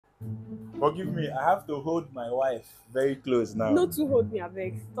Forgive me, I have to hold my wife very close now. No to hold me, I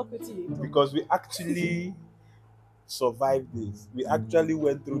beg. Stop it. Because we actually survived this. We actually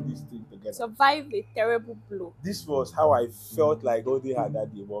went through this thing together. Survived a terrible blow. This was how I felt like holding her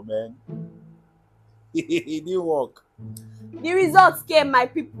that day, but man, it didn't work. The results came, my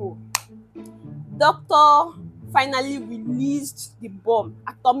people. Doctor finally released the bomb,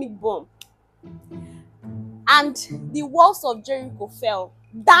 atomic bomb. And the walls of Jericho fell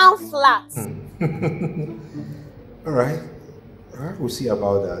down flat. All right, we'll see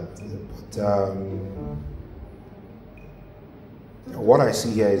about that. But what I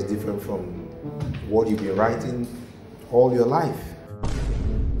see here is different from what you've been writing all your life.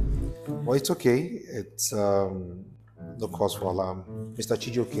 Well, it's okay. It's no cause for alarm. Mr.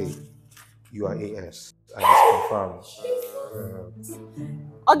 Chijoke, you are AS. And it's confirmed.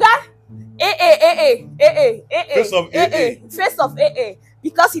 Oga, Face of AA. Face of AA.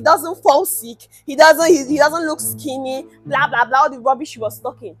 Because he doesn't fall sick, he doesn't look skinny, blah blah blah, all the rubbish he was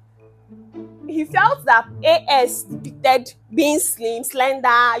talking. He felt that AS depicted being slim,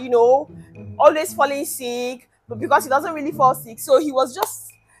 slender, you know, always falling sick, but because he doesn't really fall sick, so he was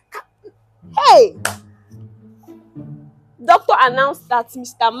just, hey! Doctor announced that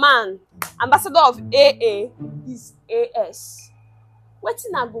Mr. Man, ambassador of AA, is AS.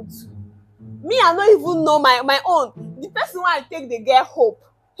 Wetin I go do? Me, I don't even know my own. The person who I take, they get hope.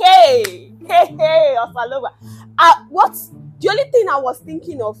 Hey, Osalova. What? The only thing I was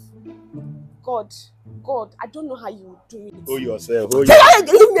thinking of, God, I don't know how you would do it. Hold yourself. Leave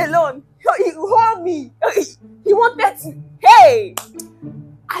me alone. He hold me. He wanted to. Hey,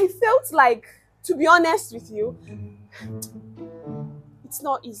 I felt like, to be honest with you, it's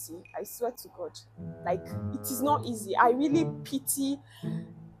not easy. I swear to God. Like, it is not easy. I really pity.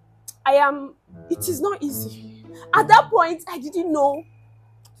 It is not easy. At that point, I didn't know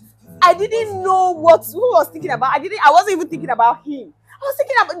who was thinking about. I wasn't even thinking about him. I was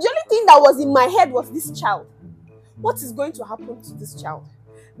thinking about, the only thing that was in my head was this child. What is going to happen to this child?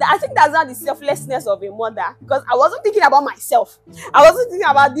 I think that's not the selflessness of a mother, because I wasn't thinking about myself. I wasn't thinking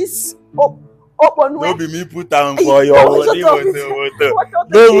about this open way. Don't be me put down for your body.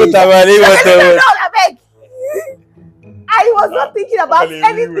 I was not thinking about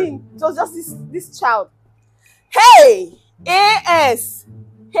anything. It was just this child. Hey, AS.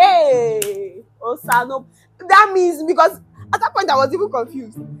 Hey, Osano. That means, because at that point I was even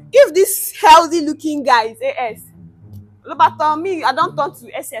confused. If this healthy looking guy is AS, but me, I don't turn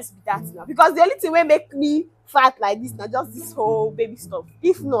to SS with that now. Because the only thing will make me fat like this now, just this whole baby stuff.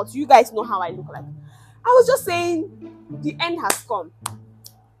 If not, you guys know how I look like. I was just saying, the end has come.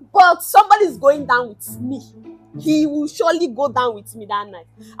 But somebody's going down with me. He will surely go down with me that night.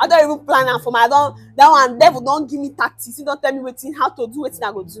 I don't even plan am for my that one. Devil don't give me tactics. He don't tell me how to do it.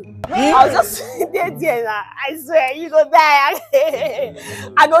 I go do. I was just there. I swear, you go die.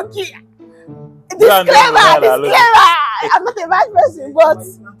 I don't care. Disclaimer. I'm not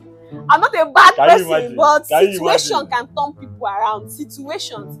a bad person, but situation can turn people around.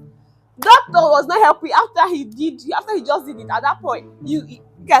 Situations. Doctor was not helping after he just did it. At that point, you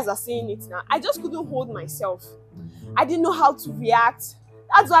guys are seeing it now. I just couldn't hold myself. I didn't know how to react.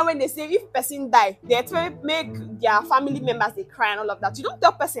 That's why when they say if a person die, they make their family members they cry and all of that. You don't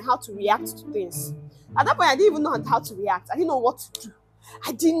tell a person how to react to things. At that point, I didn't even know how to react. I didn't know what to do.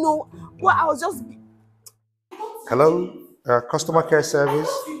 I didn't know what I was just. Hello, customer care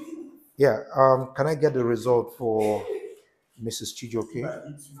service. Yeah, can I get the result for Mrs. Chijoke?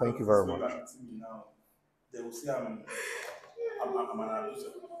 Thank you very much.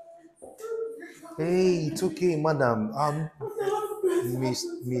 Hey, it's okay, madam.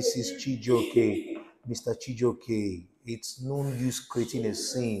 Mrs. Chijoke, Mr. Chijoke, it's no use creating a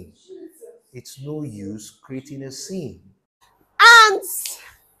scene. It's no use creating a scene. And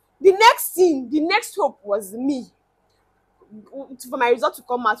the next hope was me. For my result to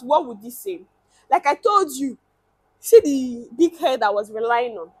come out, what would this say? Like I told you, see the big head I was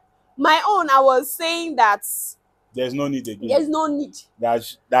relying on. My own, I was saying that there's no need again. There's no need. That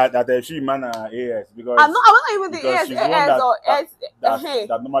she man AS because I wasn't even the AS or S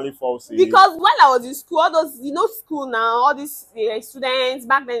that normally falls in. Because when I was in school, all those school now, all these students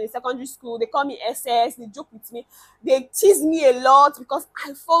back then in secondary school, they call me SS, they joke with me, they tease me a lot because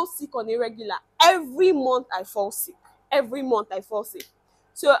I fall sick on a regular. Every month I fall sick.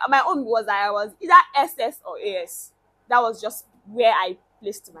 So my own was I was either SS or AS. That was just where I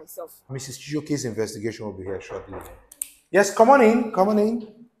placed myself. Mrs. Chijoke's investigation will be here shortly. Yes, come on in.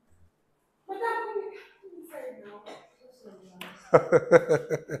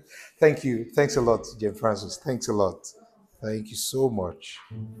 Thank you. Thanks a lot, Jane Francis. Thanks a lot. Thank you so much.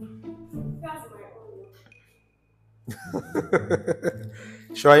 That's my own.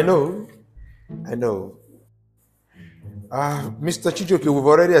 Sure, I know. I know. Mr. Chijoke, we've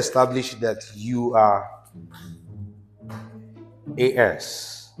already established that you are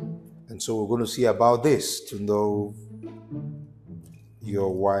AS. And so we're going to see about this to know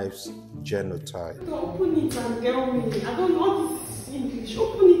your wife's genotype. Open it and tell me. I don't know this English.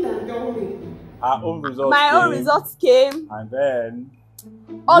 Open it and tell me. Our own results My came, own results came. and then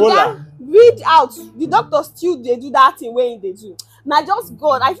Oga, read out. The doctor still they do that thing wey they do. Na just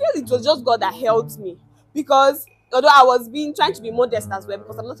God. I feel it was just God that helped me because although I was trying to be modest as well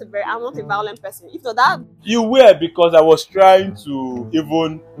because I'm not a violent person. If not that, you were, because I was trying to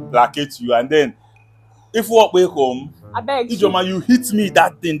even placate you, and then if we walk back home, I beg. Ijoma, you hit me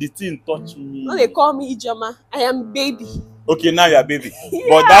that thing, the thing touched me. No, they call me Ijoma. I am baby. Okay, now you're baby. Yeah.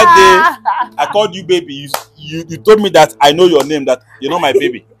 But that day I called you baby. You told me that I know your name, that you're not my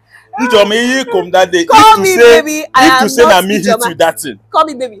baby. Ijoma, you come that day. Call me baby. I am If to say not na me hit Ijoma. you that thing, Call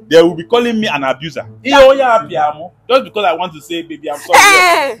me baby. they will be calling me an abuser. Just because I want to say baby, I'm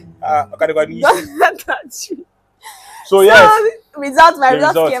sorry. Okay. So yes, my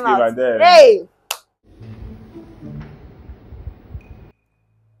results came out. And then, Hey.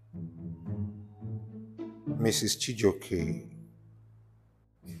 Mrs. Chijoke.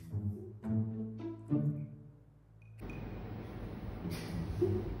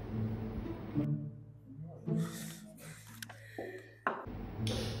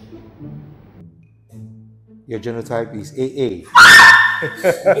 Your genotype is AA.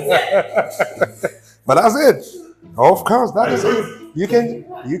 But that's it. Of course, that is it.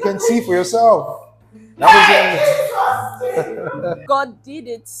 You can see for yourself. That is it. God did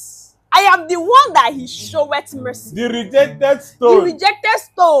it. I am the one that he showeth mercy. the rejected The stone rejected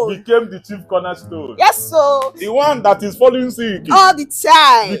stone. became the chief cornerstone. Yes, so The one that is falling sick all the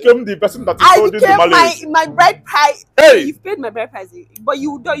time. became the person that is I holding the became mallet. my bride price. Hey! You've paid my bride price, but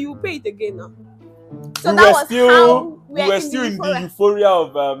you pay it again now. So we that were was still, how we were still in the euphoria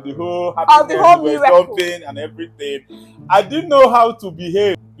of the whole Of the whole we were miracle. jumping and everything. I didn't know how to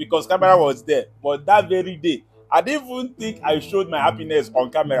behave because camera was there. But that very day, I didn't even think I showed my happiness on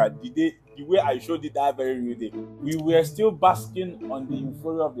camera the way I showed it that very day. We were still basking on the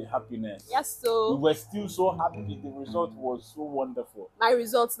euphoria of the happiness. Yes, We so were still so happy. The result was so wonderful. my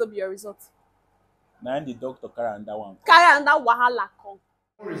results will be your results. Now the doctor carry on that one. Carry on that wahala come.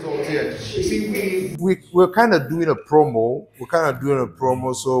 Result here. You see, we're kind of doing a promo.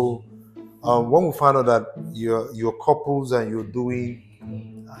 So when we found out that you're couples and you're doing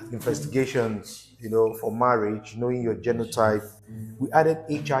investigations, for marriage, knowing your genotype, we added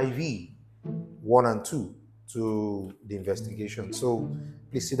HIV 1 and 2 to the investigation. So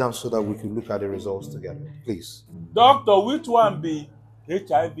please sit down so that we can look at the results together, please. Doctor, which one be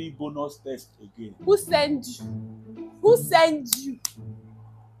HIV bonus test again? Who sent you? Who sent you?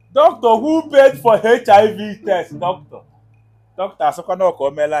 Doctor, who paid for HIV test? Doctor, Sokono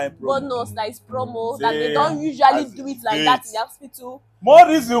Komela in promo. Bonus that is promo Say, that they don't usually as do it it like is. that in the hospital. More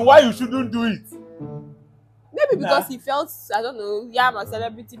reason why you shouldn't do it. Maybe because Nah. he felt, I don't know, yeah, I'm a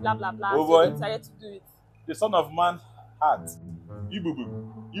celebrity, blah blah blah. Oh, so boy. he decided to do it. The son of man heart.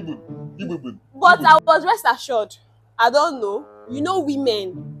 Ibubu. But I was rest assured. I don't know.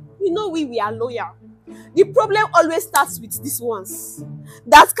 Women. We are loyal. The problem always starts with these ones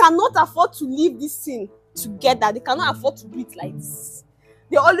that cannot afford to leave this thing together. They cannot afford to do it like this.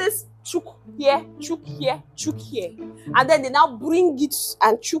 They always chook here, and then they now bring it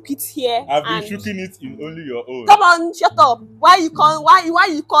and chook it here. I've been and shooking it in only your own. Come on, shut up. Why you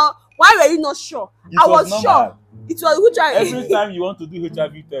were you not sure? It I was normal. sure. It was which I Every time you want to do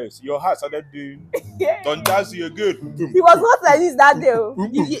HIV test, your heart started doing. Don't jazz you good. He was not like this that day.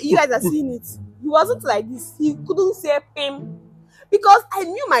 You guys are seeing it. He wasn't like this. He couldn't say pim. Because I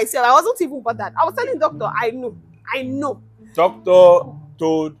knew myself. I wasn't even bothered. I was telling doctor, I know. Doctor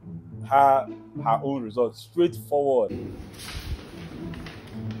told her own results straightforward.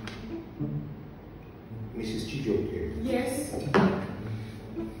 Mrs. Chijoke. Yes.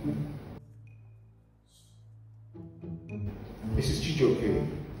 Mrs. Chijoke,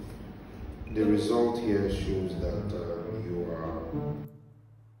 the result here shows that you are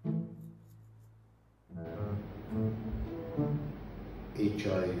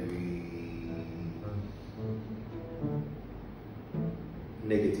HIV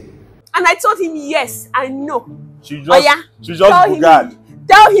negative. And I told him, yes, I know. She Tell just began.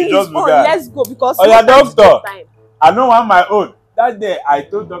 Tell him She his just own. began. Let's go because Doctor. time. I don't want my own. That day I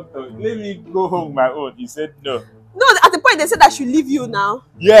told doctor, let me go home with my own. He said no. No, at the point they said I should leave you now.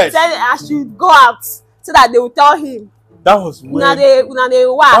 Yes. Said I should go out so that they will tell him. That was when that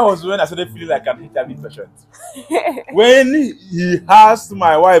was when I started feeling like an HIV patient. When he asked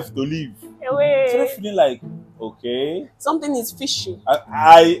my wife to leave, I started feeling like, okay, something is fishy.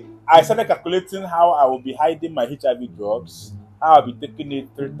 I started calculating how I will be hiding my HIV drugs, how I'll be taking it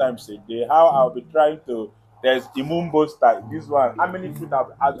 3 times a day, how I'll be trying to. There's immune booster. This one, how many food I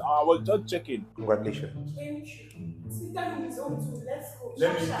was just checking. Congratulations.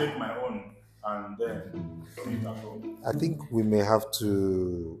 Let me take my own and then see it at home. I think we may have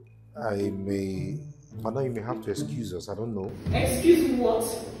to. Madam, you may have to excuse us. I don't know. Excuse me, what?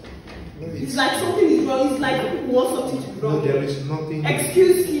 It's like something is wrong. It's like people want something to be wrong. No, there is nothing.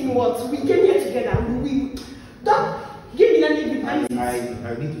 Excuse him, what? We came here together. Don't give me any.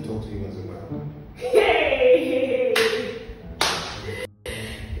 I need to talk to you as a man.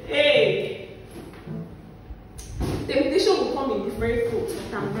 Hey! Temptation will come in different fruits.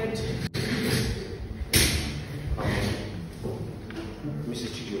 I'm ready.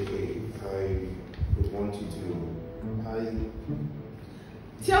 Mrs. Chijioke, I would want you to.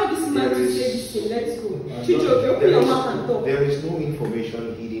 Tell this man to say this thing. Let's go. Chijioke, open your mouth and talk. There is no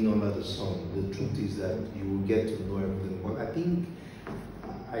information hidden under the sun. The truth is that you will get to know everything. But I think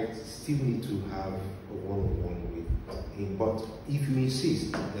I still need to have a one-on-one with him. But if you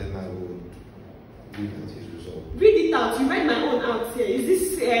insist, then I would read out his result. Read it out. You read my own out here. Is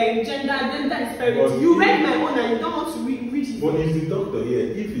this gender disparity? You read my own and you don't want to read it. But is the doctor here?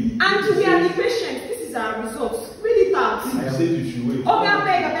 If he and we are the patients. This is our results. Read it out. I said you should wait. Okay, I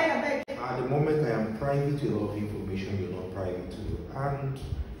beg. At the moment, I am privy to a lot of information you're not privy to.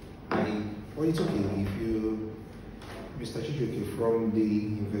 And well, it's okay if you, Mr. Chijioke, from the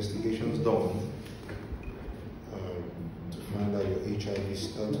investigations done to find out your HIV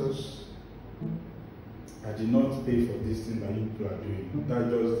status. I did not pay for this thing that you people are doing. That's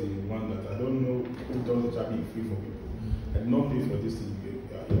just the one that I don't know who does HIV free for people. I did not pay for this thing you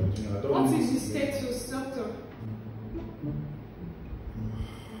are doing. I don't what know is the status, doctor?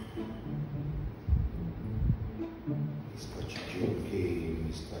 Mr. Chijioke.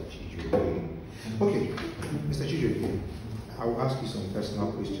 Okay, Mr. Chijioke, I will ask you some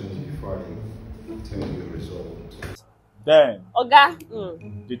personal questions before I tell you the result. Then,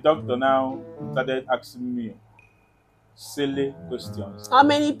 the doctor now started asking me silly questions. How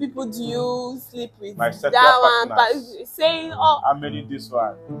many people do you sleep with? My sexual partners. Saying, how many this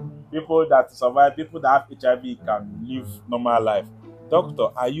one? People that survive, people that have HIV can live normal life. Doctor,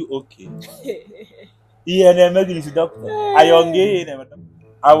 are you okay? Doctor.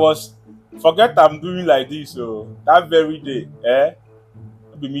 I was forget I'm doing like this, so that very day,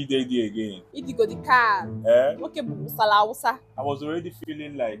 be me day again. Okay, I was already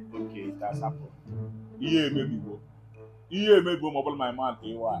feeling like, okay, it has happened. Maybe my man.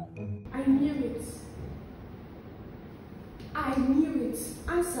 I knew it.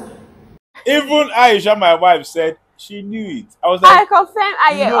 Answer. Even Aisha, my wife, said she knew it. I was like, I confirm.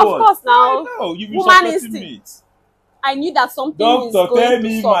 Of course now. I know, you've been Woman supporting me. I knew that something is Doctor, going tell to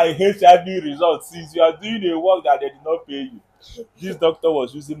me stop. my HIV results since you are doing a work that they did not pay you. This doctor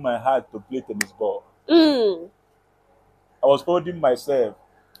was using my heart to play tennis ball. I was holding myself,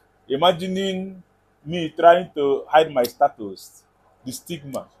 imagining me trying to hide my status, the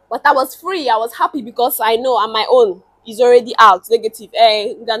stigma. But I was free. I was happy because I know on my own is already out. Negative.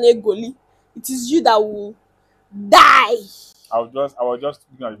 It is you that will die. I was just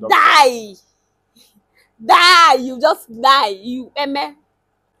looking at the doctor. Die. You just die. You eme.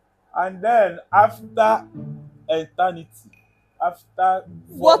 And then after eternity, after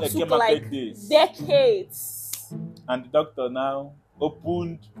what took like days, decades, and the doctor now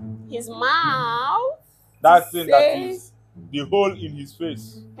opened his mouth. That thing that is the hole in his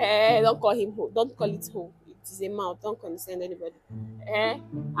face. Don't call him hole. Don't call it hole. It is a mouth. Don't concern anybody. He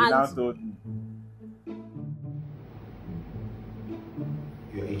now told me,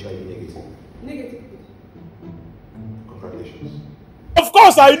 you're HIV negative. Negative. Congratulations. Of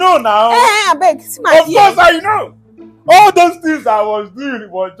course I know now. I beg. Of course I know. All those things I was doing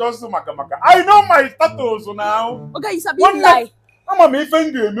was just so makamaka. I know my status now. Okay, it's a big lie. I'm a me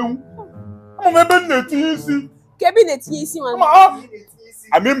finger me. I'm a cabinet easy. Cabinet easy one.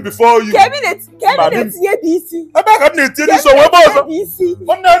 I mean before you. Cabinet easy. I beg cabinet easy. So what about?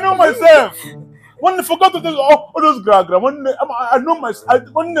 One day I know myself. One day forgot to do all those gra. One day I know myself.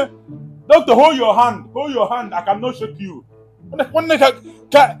 One day, doctor, hold your hand. Hold your hand. I cannot shake you. One day I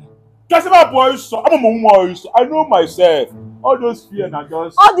know myself. All those fear and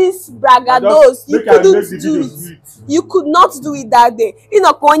just all these braggados, you couldn't do it. You could not do it that day. You know,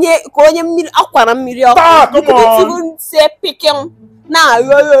 you couldn't even say picking. Now,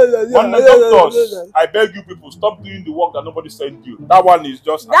 On the doctors, I beg you people, stop doing the work that nobody sent you. That one is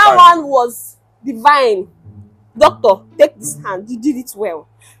just that one was divine. Doctor, take this hand. You did it well,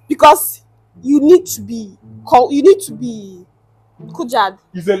 because you need to be kujad.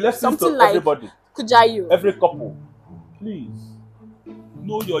 It's a lesson Something to like everybody. kujayu. Every couple, please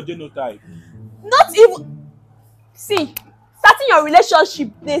know your genotype. Not even see, starting your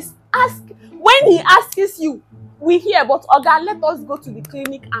relationship, they ask, when he asks you, we hear, but Oga, let us go to the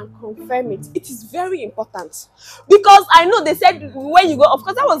clinic and confirm it. It is very important, because I know they said when you go, of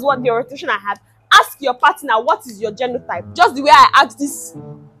course that was what the orientation I had. Ask your partner, what is your genotype? Just the way I asked this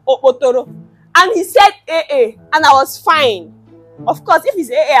Opotoro, and he said AA, and I was fine. Of course, if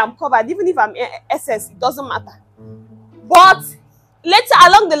it's AA, I'm covered. Even if I'm SS, it doesn't matter. But later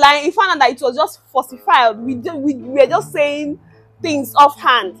along the line, he found out that it was just falsified. We were just saying things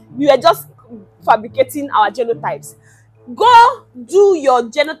offhand. We were just fabricating our genotypes. Go do your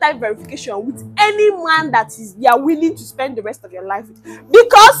genotype verification with any man that you are willing to spend the rest of your life with.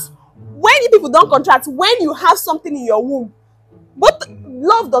 Because when you people don't contract, when you have something in your womb, but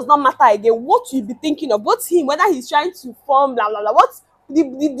love does not matter again. What you be thinking of, what's him, whether he's trying to form, blah blah blah. What's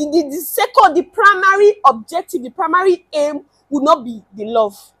the second, the primary objective, the primary aim would not be the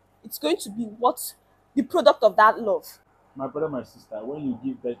love. It's going to be what the product of that love. My brother, my sister, when you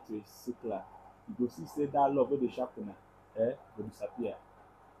give birth to a sickler, you go see say that love wey dey sharpen go disappear,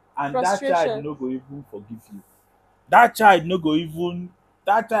 and that child no go even forgive you. That child no go even.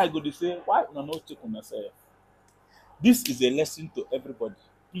 That child go dey say, why una no take una sef? This is a lesson to everybody.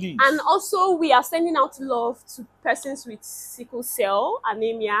 Please. And also, we are sending out love to persons with sickle cell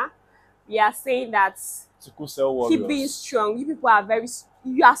anemia. We are saying that sickle cell warriors, keep being strong. You people are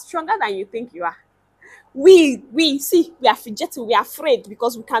you are stronger than you think you are. We see, we are fidgeting, we are afraid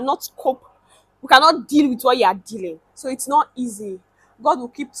because we cannot cope. We cannot deal with what you are dealing. So it's not easy. God will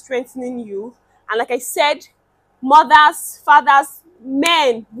keep strengthening you. And like I said, mothers, fathers,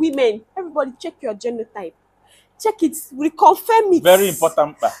 men, women, everybody check your genotype. Check it, reconfirm it. Very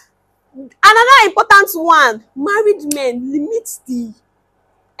important. Another important one, married men, limit the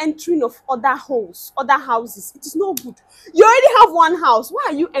entering of other homes, other houses. It is not good. You already have one house. Why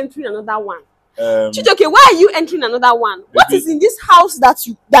are you entering another one? Chijoke, why are you entering another one? What is in this house that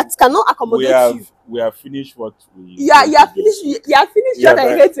cannot accommodate you? We have finished what we. You are finished. You are finished. You are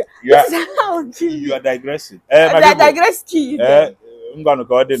digressing. Digressing.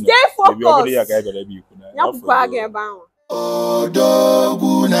 Stay focused.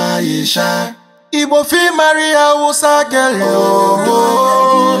 Odogwu na Isha Igbo fi marry Hausa girl.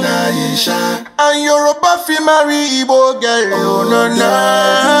 Odogwu na Isha and Yoruba fi marry Igbo girl. No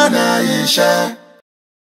na Isha.